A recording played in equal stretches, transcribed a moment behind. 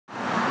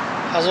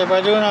How's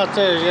everybody doing out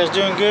there? You guys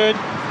doing good?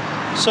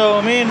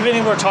 So me and Vinny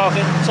were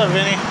talking. What's up,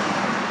 Vinny?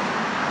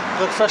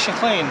 You look fresh and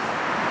clean.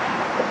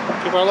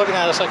 People are looking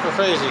at us like we're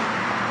crazy.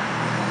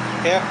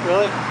 Yeah,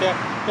 really? Yeah.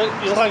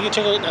 You look like you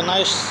took a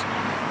nice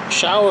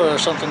shower or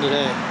something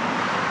today.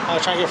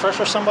 Trying to get fresh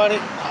for somebody?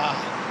 Ah.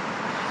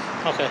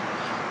 Okay.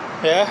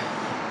 Yeah?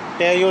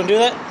 Yeah, you want to do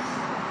that?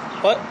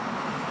 What?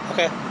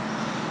 Okay.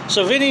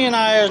 So Vinny and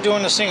I are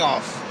doing the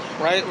sing-off,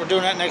 right? We're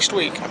doing that next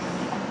week.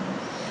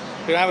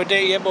 We don't have a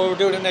date yet, but we're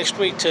doing it next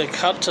week to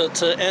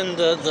end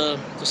the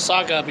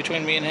saga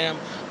between me and him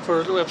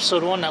for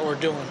episode 1 that we're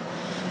doing.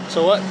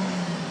 So what?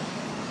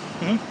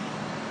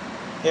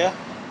 Yeah?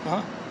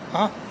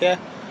 Yeah.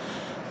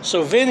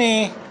 So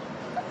Vinny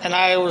and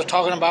I were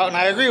talking about, and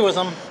I agree with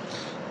him,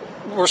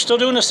 we're still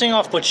doing the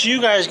sing-off, but you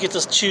guys get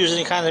to choose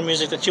any kind of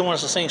music that you want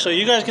us to sing. So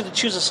you guys get to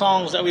choose the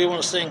songs that we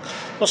want to sing.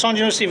 What song do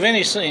you want to see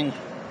Vinny sing?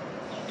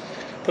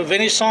 Put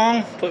Vinny's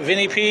song, put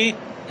Vinny P,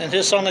 and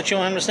his song that you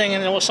want him to sing,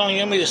 and then what song you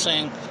want me to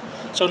sing.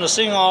 So in the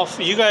sing-off,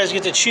 you guys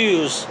get to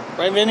choose.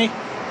 Right, Vinny?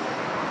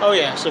 Oh,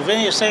 yeah. So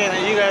Vinny is saying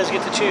that you guys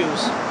get to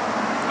choose.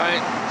 All right?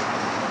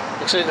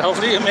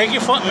 Hopefully make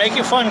it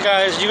fun,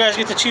 guys. You guys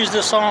get to choose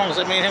the songs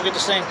that me and him get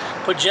to sing.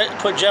 Put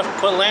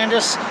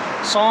Landis'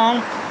 song,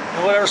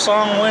 and whatever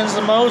song wins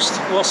the most,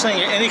 we'll sing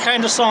it. Any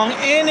kind of song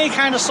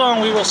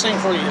we will sing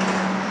for you.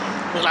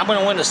 Because I'm going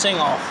to win the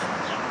sing-off.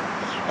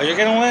 Are you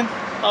going to win?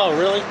 Oh,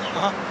 really?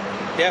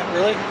 Yeah,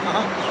 really?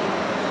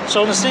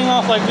 So in the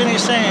sing-off, like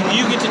Vinny's saying,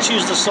 you get to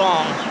choose the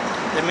song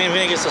that me and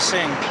Vinny gets to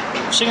sing.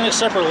 We're singing it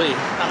separately.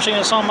 I'm singing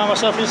a song by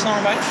myself, he's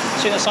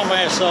singing a song by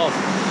himself.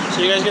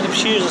 So you guys get to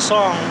choose a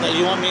song that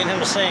you want me and him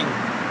to sing.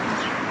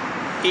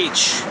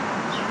 Each.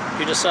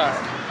 You decide.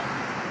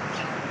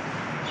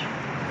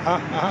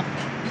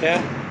 Yeah?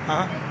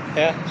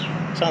 Yeah?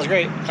 Sounds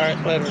great. Alright,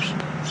 later.